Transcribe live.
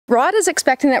Rod is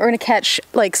expecting that we're going to catch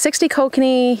like 60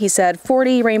 kokanee, he said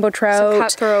 40 rainbow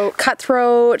trout,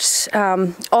 cutthroat,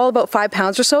 all about 5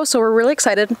 pounds or so. So we're really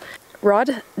excited.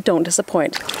 Rod, don't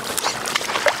disappoint.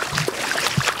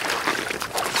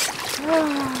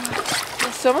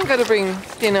 Someone got to bring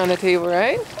dinner on the table,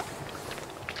 right?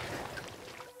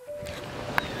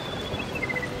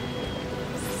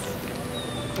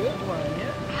 Good one, yeah.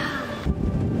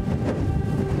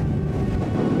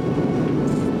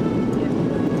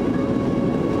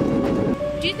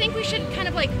 Do you think we should kind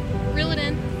of like reel it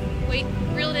in? Wait,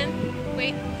 reel it in.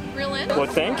 Wait, reel in. Well,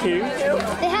 thank you.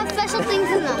 They have special things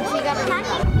in them, so you gotta pack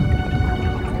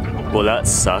it. Well, that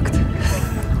sucked.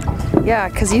 Yeah,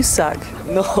 because you suck.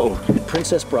 No.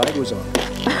 Princess Bride was on.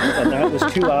 And that was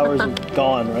 2 hours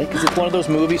gone, right? Because it's one of those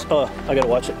movies. Oh, I gotta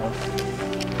watch it now.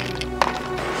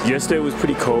 Yesterday was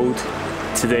pretty cold.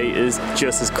 Today is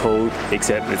just as cold,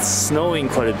 except it's snowing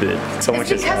quite a bit. So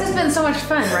much it's because it's been so much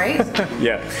fun, right?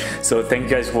 Yeah. So thank you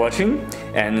guys for watching,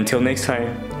 and until next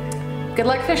time. Good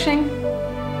luck fishing.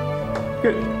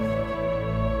 Good.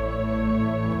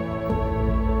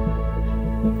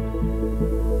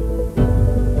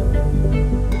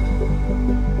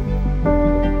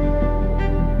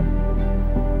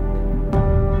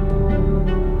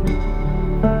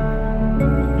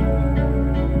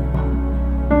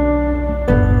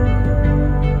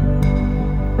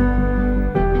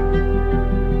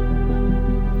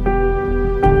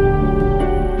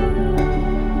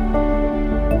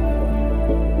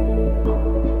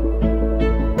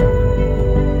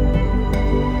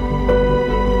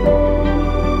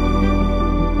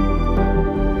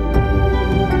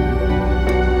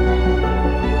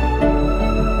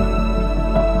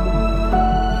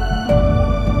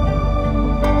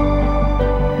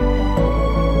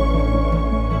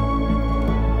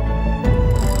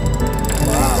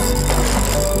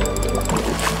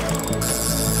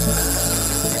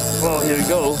 Well, here we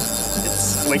go.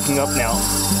 It's waking up now.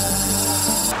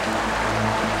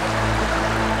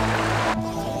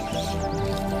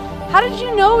 How did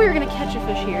you know we were going to catch a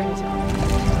fish here?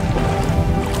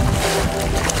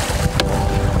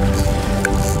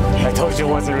 I told you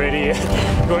I wasn't ready yet.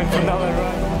 Going for another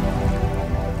run.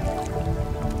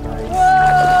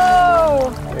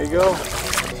 Whoa! There you go.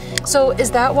 So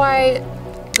is that why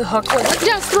the hook was...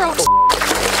 Yes, throw!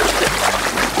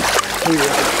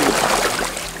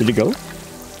 Did it go?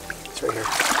 It's right here.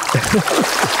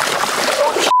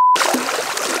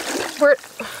 Where...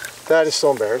 That is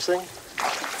so embarrassing.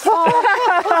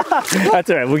 That's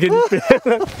alright, we can...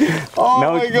 Oh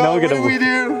now, my God, now what did we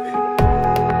do?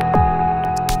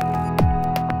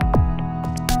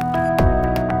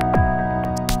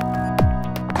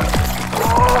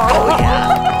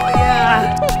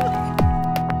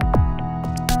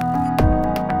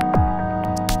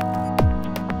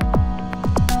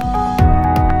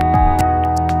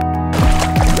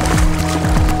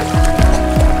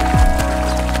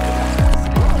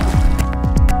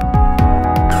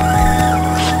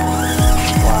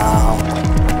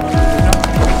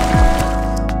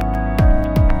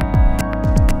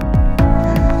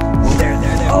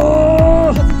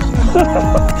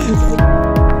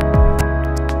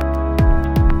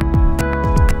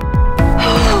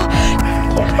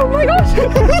 Oh my gosh!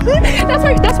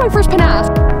 that's my first panache.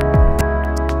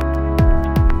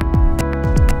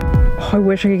 I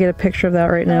wish I could get a picture of that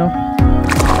right now.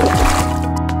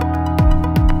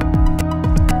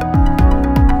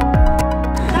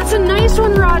 That's a nice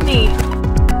one, Rodney.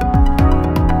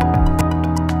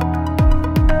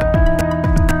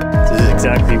 This is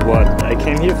exactly what I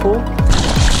came here for.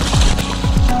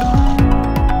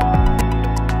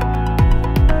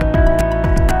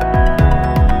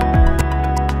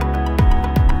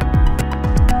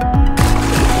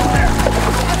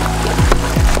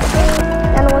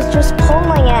 Just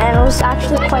pulling it, and it was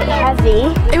actually quite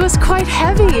heavy. It was quite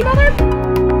heavy. I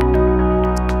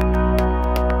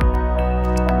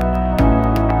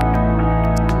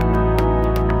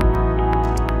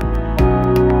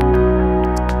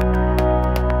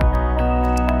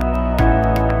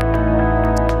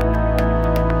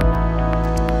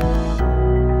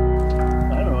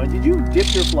don't know. Did you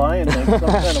dip your fly in like some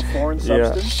kind of foreign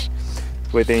substance?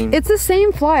 Within... It's the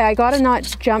same fly. I gotta not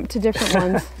jump to different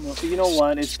ones. No, you know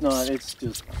what? It's not. It's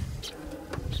just.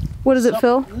 What is it,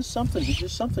 Phil? There's something.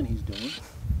 There's something he's doing.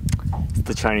 It's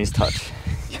the Chinese touch.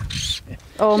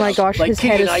 Oh my gosh, like his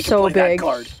King head and I is can so play that big.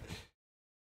 card.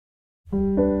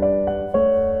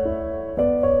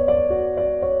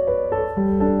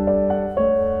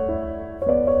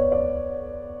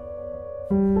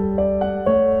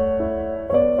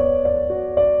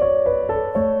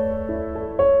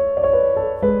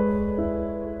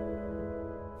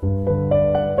 you.